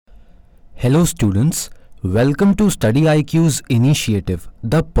Hello, students. Welcome to Study IQ's initiative,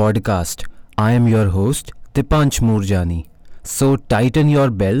 the podcast. I am your host, Dipanch Moorjani. So, tighten your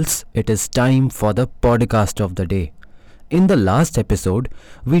belts. It is time for the podcast of the day. In the last episode,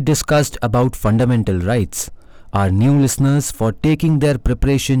 we discussed about fundamental rights. Our new listeners, for taking their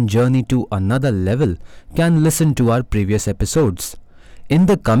preparation journey to another level, can listen to our previous episodes. In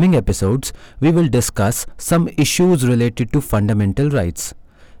the coming episodes, we will discuss some issues related to fundamental rights.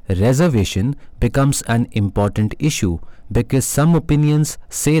 Reservation becomes an important issue because some opinions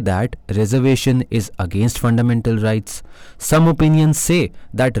say that reservation is against fundamental rights. Some opinions say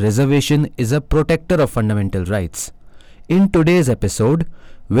that reservation is a protector of fundamental rights. In today's episode,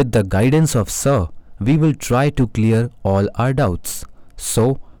 with the guidance of Sir, we will try to clear all our doubts.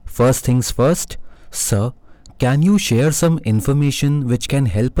 So, first things first, Sir, can you share some information which can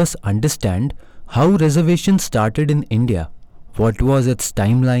help us understand how reservation started in India? What was its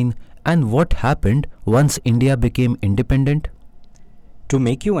timeline and what happened once India became independent? To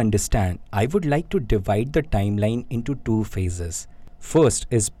make you understand, I would like to divide the timeline into two phases. First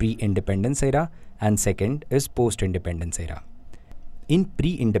is pre-independence era and second is post-independence era. In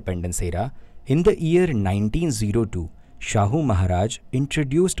pre-independence era, in the year 1902, Shahu Maharaj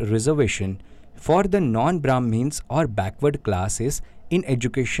introduced reservation for the non-Brahmins or backward classes in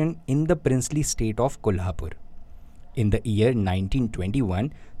education in the princely state of Kolhapur. In the year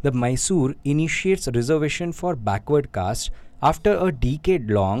 1921, the Mysore initiates reservation for backward caste after a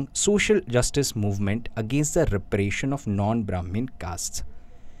decade-long social justice movement against the repression of non-Brahmin castes.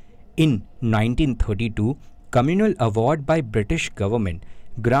 In 1932, communal award by British government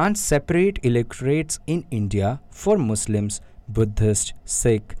grants separate electorates in India for Muslims, Buddhist,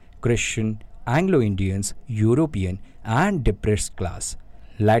 Sikh, Christian, Anglo-Indians, European and depressed class.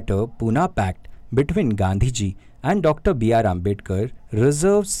 Later, Pune Pact between Gandhiji and Dr. B.R. Ambedkar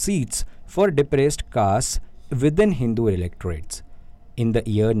reserved seats for depressed castes within Hindu electorates. In the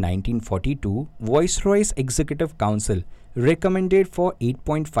year 1942, Viceroy's Executive Council recommended for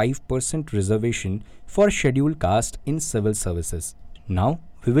 8.5% reservation for scheduled caste in civil services. Now,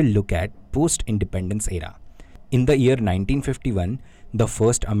 we will look at post-independence era. In the year 1951, the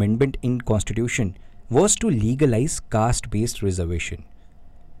first amendment in Constitution was to legalize caste-based reservation.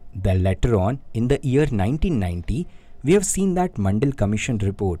 Then later on, in the year 1990, we have seen that Mandal Commission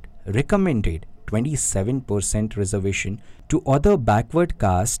report recommended 27% reservation to other backward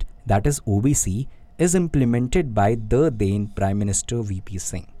caste, that is OBC, is implemented by the then Prime Minister VP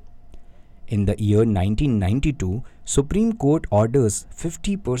Singh. In the year 1992, Supreme Court orders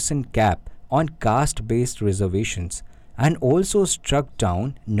 50% cap on caste-based reservations and also struck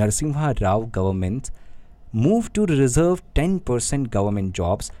down Narasimha Rao government's move to reserve 10% government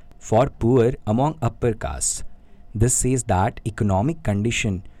jobs for poor among upper castes. This says that economic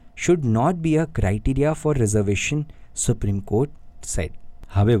condition should not be a criteria for reservation, Supreme Court said.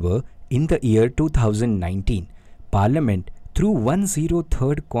 However, in the year 2019, Parliament through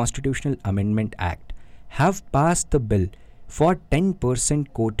 103rd Constitutional Amendment Act have passed the bill for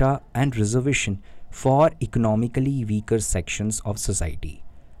 10% quota and reservation for economically weaker sections of society.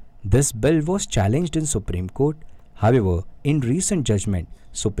 This bill was challenged in Supreme Court. However, in recent judgment,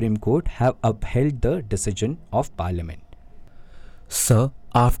 Supreme Court have upheld the decision of Parliament. Sir,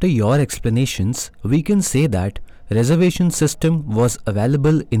 after your explanations, we can say that reservation system was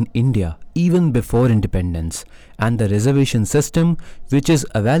available in India even before independence, and the reservation system which is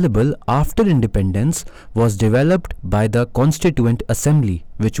available after independence was developed by the Constituent Assembly,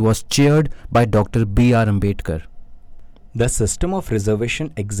 which was chaired by Dr. B.R. Ambedkar. The system of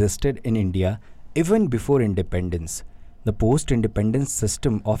reservation existed in India even before independence. The post-independence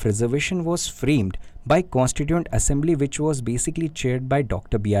system of reservation was framed by Constituent Assembly, which was basically chaired by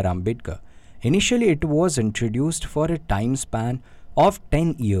Dr. B.R. Ambedkar. Initially, it was introduced for a time span of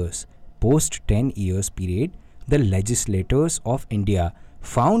 10 years. Post 10 years period, the legislators of India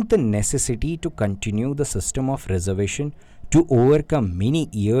found the necessity to continue the system of reservation to overcome many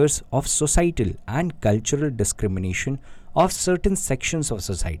years of societal and cultural discrimination of certain sections of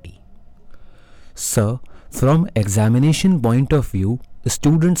society. Sir, from examination point of view,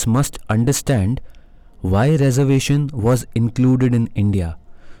 students must understand why reservation was included in India.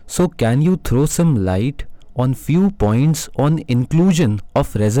 So can you throw some light on few points on inclusion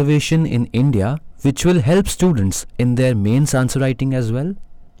of reservation in India which will help students in their mains answer writing as well?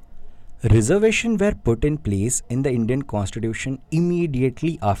 Reservation were put in place in the Indian Constitution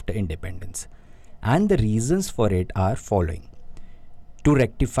immediately after independence, and the reasons for it are following: to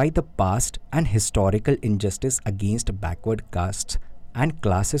rectify the past and historical injustice against backward castes and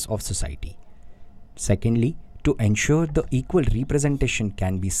classes of society. Secondly, to ensure the equal representation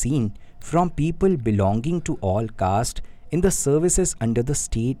can be seen from people belonging to all castes in the services under the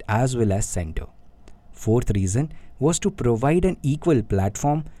state as well as center. Fourth reason was to provide an equal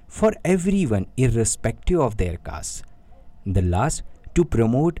platform for everyone irrespective of their caste. The last, to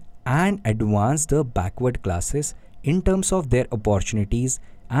promote and advance the backward classes in terms of their opportunities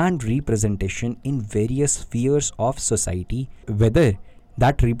and representation in various spheres of society, whether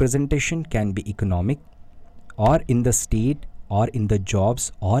that representation can be economic or in the state or in the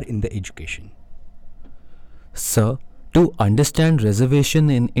jobs or in the education. Sir, to understand reservation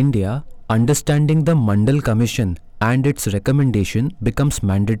in India, understanding the Mandal Commission and its recommendation becomes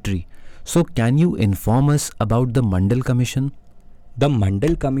mandatory. So, can you inform us about the Mandal Commission? The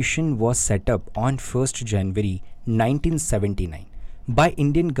Mandal Commission was set up on 1st January 1979 by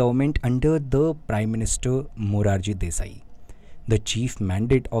Indian government under the Prime Minister Morarji Desai. The chief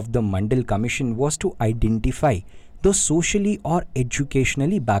mandate of the Mandal Commission was to identify the socially or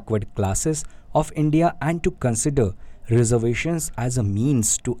educationally backward classes of India and to consider reservations as a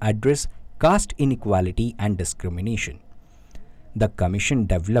means to address caste inequality and discrimination. The Commission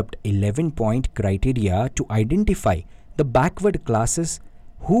developed 11-point criteria to identify the backward classes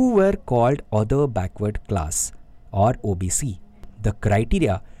who were called Other Backward Class or OBC. The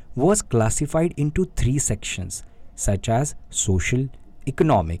criteria was classified into 3 sections such as social,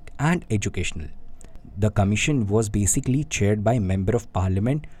 economic and educational. The commission was basically chaired by Member of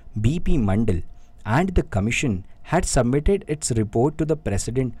Parliament B.P. Mandal, and the commission had submitted its report to the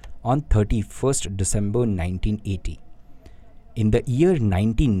President on 31st December 1980. In the year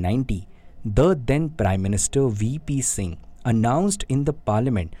 1990, the then Prime Minister V.P. Singh announced in the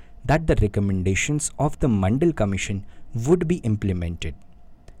Parliament that the recommendations of the Mandal Commission would be implemented.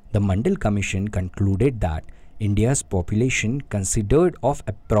 The Mandal Commission concluded that India's population considered of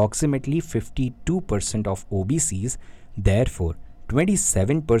approximately 52% of OBCs, therefore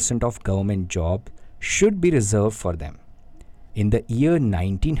 27% of government jobs should be reserved for them. In the year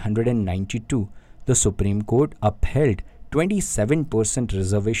 1992, the Supreme Court upheld 27%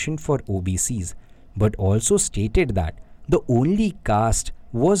 reservation for OBCs, but also stated that the only caste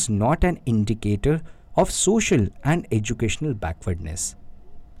was not an indicator of social and educational backwardness.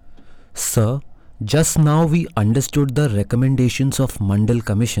 Sir, just now we understood the recommendations of Mandal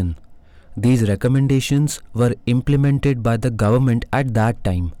Commission. These recommendations were implemented by the government at that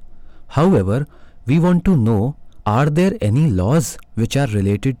time. However, we want to know, are there any laws which are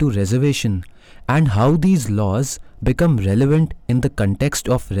related to reservation and how these laws become relevant in the context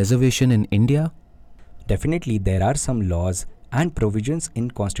of reservation in India? Definitely there are some laws and provisions in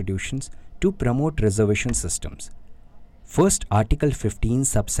constitutions to promote reservation systems. First, Article 15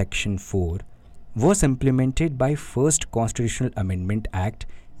 subsection 4 was implemented by First Constitutional Amendment Act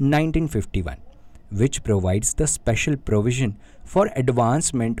 1951, which provides the special provision for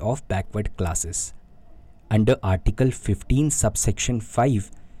advancement of backward classes. Under Article 15 subsection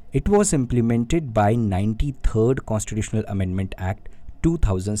 5, it was implemented by 93rd Constitutional Amendment Act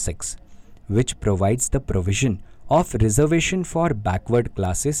 2006, which provides the provision of reservation for backward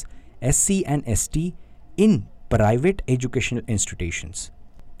classes SC and ST in private educational institutions.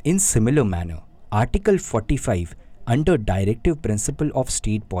 In similar manner, Article 45 under Directive Principle of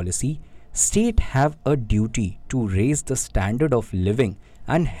State Policy, state have a duty to raise the standard of living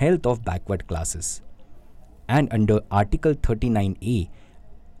and health of backward classes. And under Article 39A,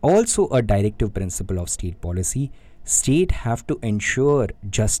 also a Directive Principle of State Policy, state have to ensure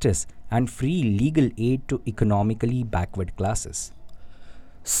justice and free legal aid to economically backward classes.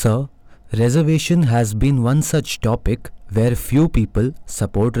 Sir, reservation has been one such topic where few people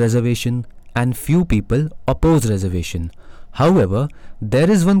support reservation and few people oppose reservation. However, there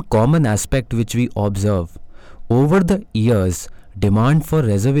is one common aspect which we observe. Over the years, demand for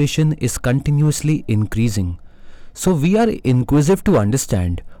reservation is continuously increasing. So we are inquisitive to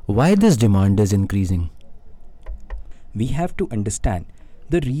understand why this demand is increasing. We have to understand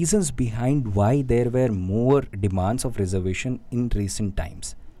the reasons behind why there were more demands of reservation in recent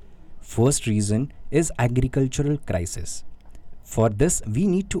times. First reason is agricultural crisis. For this, we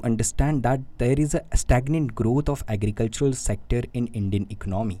need to understand that there is a stagnant growth of agricultural sector in Indian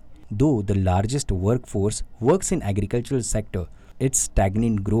economy. Though the largest workforce works in agricultural sector, its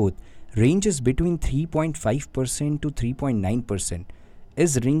stagnant growth ranges between 3.5% to 3.9%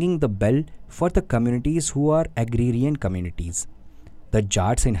 is ringing the bell for the communities who are agrarian communities. The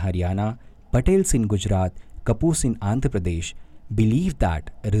Jats in Haryana, Patels in Gujarat, Kapus in Andhra Pradesh believe that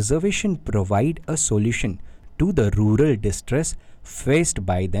reservation provide a solution to the rural distress faced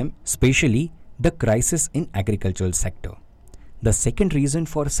by them, especially the crisis in agricultural sector. The second reason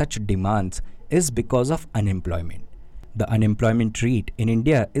for such demands is because of unemployment. The unemployment rate in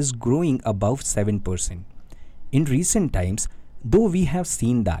India is growing above 7%. In recent times, though we have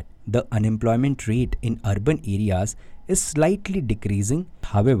seen that the unemployment rate in urban areas is slightly decreasing,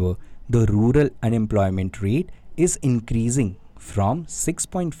 however, the rural unemployment rate is increasing from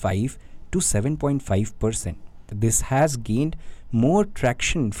 6.5 to 7.5%. This has gained more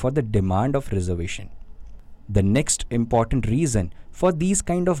traction for the demand of reservation. The next important reason for these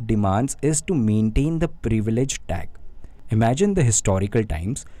kind of demands is to maintain the privilege tag. Imagine the historical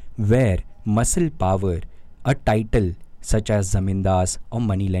times where muscle power, a title such as zamindars or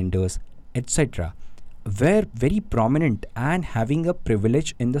moneylenders, etc., were very prominent and having a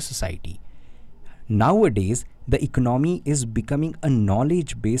privilege in the society. Nowadays, the economy is becoming a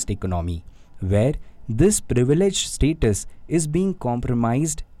knowledge based economy where this privileged status is being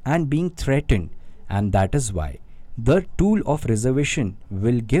compromised and being threatened, and that is why the tool of reservation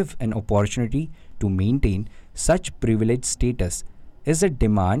will give an opportunity to maintain such privileged status is a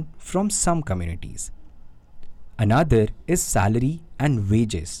demand from some communities. Another is salary and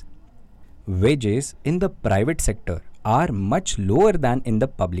wages. Wages in the private sector are much lower than in the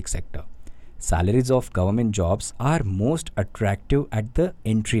public sector. Salaries of government jobs are most attractive at the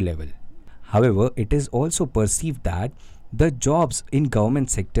entry level. However, it is also perceived that the jobs in government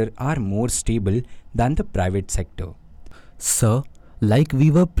sector are more stable than the private sector. Sir, like we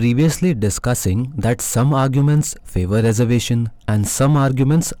were previously discussing that some arguments favor reservation and some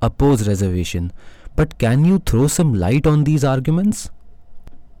arguments oppose reservation. But can you throw some light on these arguments?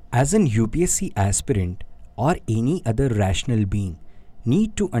 As an UPSC aspirant or any other rational being,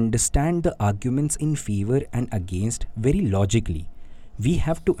 need to understand the arguments in favor and against very logically. We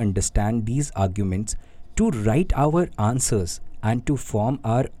have to understand these arguments to write our answers and to form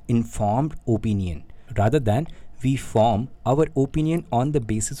our informed opinion rather than we form our opinion on the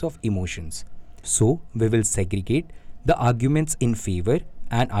basis of emotions. So, we will segregate the arguments in favor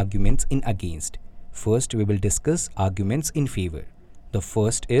and arguments in against. First, we will discuss arguments in favor. The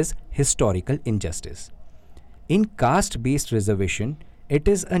first is historical injustice. In caste-based reservation, it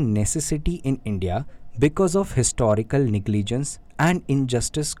is a necessity in India because of historical negligence and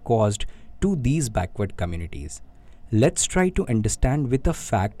injustice caused to these backward communities. Let's try to understand with a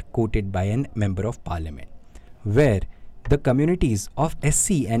fact quoted by an member of parliament, where the communities of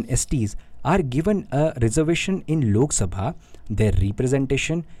SC and STs are given a reservation in Lok Sabha. Their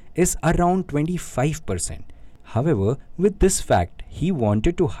representation is around 25%. However, with this fact, he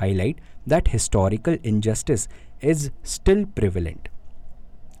wanted to highlight that historical injustice is still prevalent.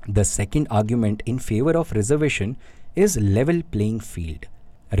 The second argument in favor of reservation is level playing field.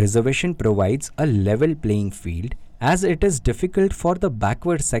 Reservation provides a level playing field as it is difficult for the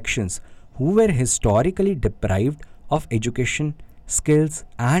backward sections who were historically deprived of education, skills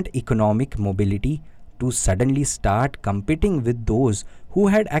and economic mobility to suddenly start competing with those who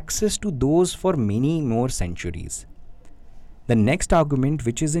had access to those for many more centuries. The next argument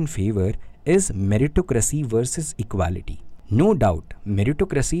which is in favor is meritocracy versus equality. No doubt,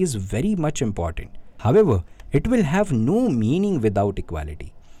 meritocracy is very much important. However, it will have no meaning without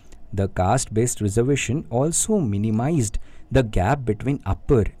equality. The caste-based reservation also minimized the gap between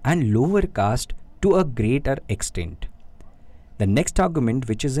upper and lower caste to a greater extent. The next argument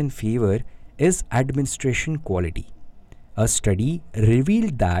which is in favor is administration quality. A study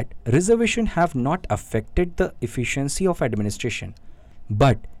revealed that reservation have not affected the efficiency of administration,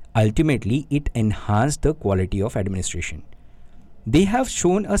 but ultimately it enhanced the quality of administration. They have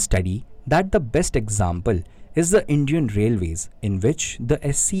shown a study that the best example is the Indian Railways, in which the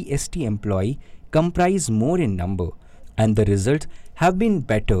SC/ST employee comprise more in number and the results have been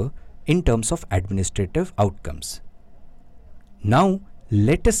better in terms of administrative outcomes. Now,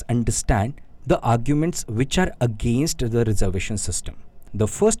 let us understand the arguments which are against the reservation system. The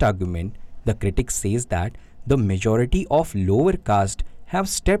first argument, the critic says that the majority of lower caste have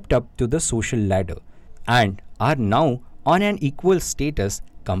stepped up to the social ladder and are now on an equal status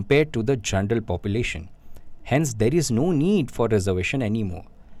compared to the general population. Hence, there is no need for reservation anymore.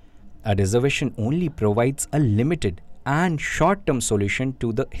 A reservation only provides a limited and short-term solution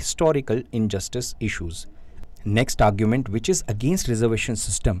to the historical injustice issues. Next argument, which is against reservation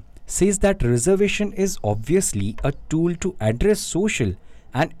system, says that reservation is obviously a tool to address social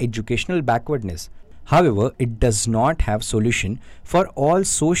and educational backwardness. However, it does not have solution for all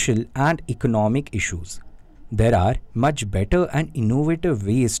social and economic issues. There are much better and innovative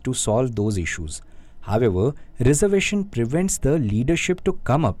ways to solve those issues. However, reservation prevents the leadership to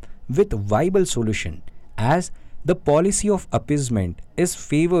come up with viable solution, as the policy of appeasement is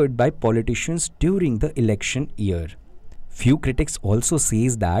favored by politicians during the election year. Few critics also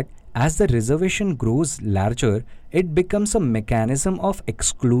says that As the reservation grows larger, it becomes a mechanism of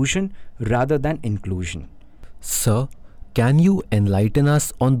exclusion rather than inclusion. Sir, can you enlighten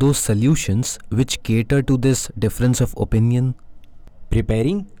us on those solutions which cater to this difference of opinion?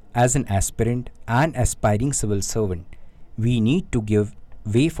 Preparing as an aspirant and aspiring civil servant, we need to give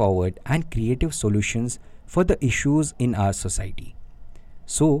way forward and creative solutions for the issues in our society.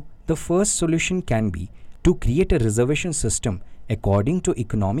 So, the first solution can be to create a reservation system according to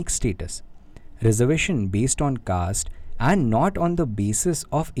economic status. Reservation based on caste and not on the basis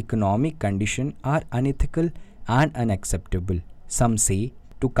of economic condition are unethical and unacceptable, some say,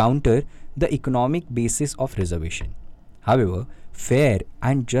 to counter the economic basis of reservation. However, fair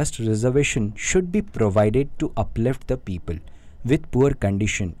and just reservation should be provided to uplift the people with poor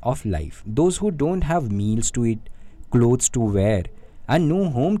condition of life, those who don't have meals to eat, clothes to wear, and no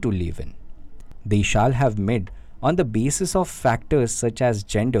home to live in. They shall have made on the basis of factors such as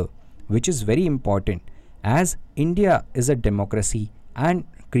gender, which is very important as India is a democracy and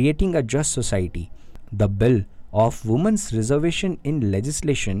creating a just society. The bill of women's reservation in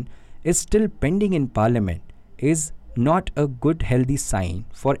legislation is still pending in parliament is not a good healthy sign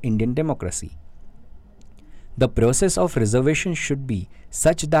for Indian democracy. The process of reservation should be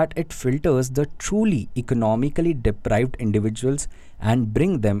such that it filters the truly economically deprived individuals and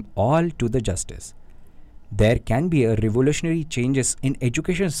bring them all to the justice. There can be a revolutionary changes in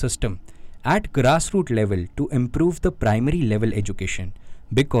education system at grassroots level to improve the primary level education,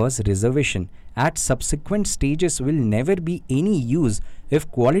 because reservation at subsequent stages will never be any use if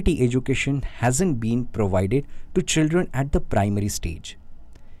quality education hasn't been provided to children at the primary stage.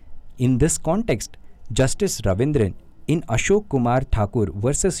 In this context, Justice Ravindran in Ashok Kumar Thakur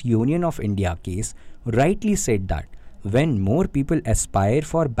versus Union of India case rightly said that when more people aspire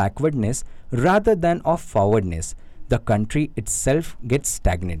for backwardness rather than of forwardness, the country itself gets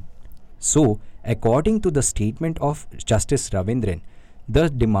stagnant. So, according to the statement of Justice Ravindran, the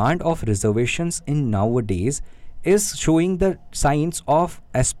demand of reservations in nowadays is showing the signs of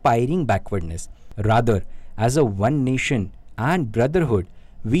aspiring backwardness. Rather, as a one nation and brotherhood,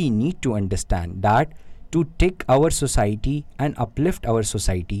 we need to understand that to take our society and uplift our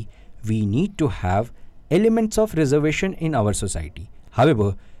society, we need to have elements of reservation in our society.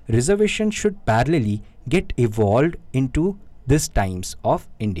 However, reservation should parallelly get evolved into these times of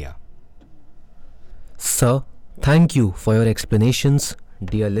India. Sir, thank you for your explanations.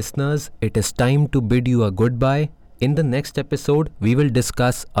 Dear listeners, it is time to bid you a goodbye. In the next episode, we will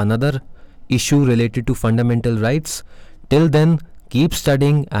discuss another issue related to fundamental rights. Till then, keep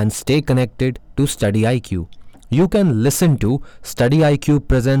studying and stay connected to Study IQ. You can listen to Study IQ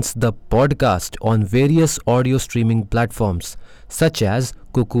Presents the podcast on various audio streaming platforms such as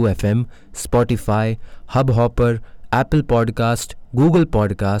Kuku FM, Spotify, Hubhopper, Apple Podcast, Google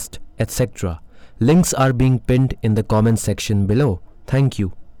Podcast, etc. Links are being pinned in the comment section below. Thank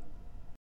you.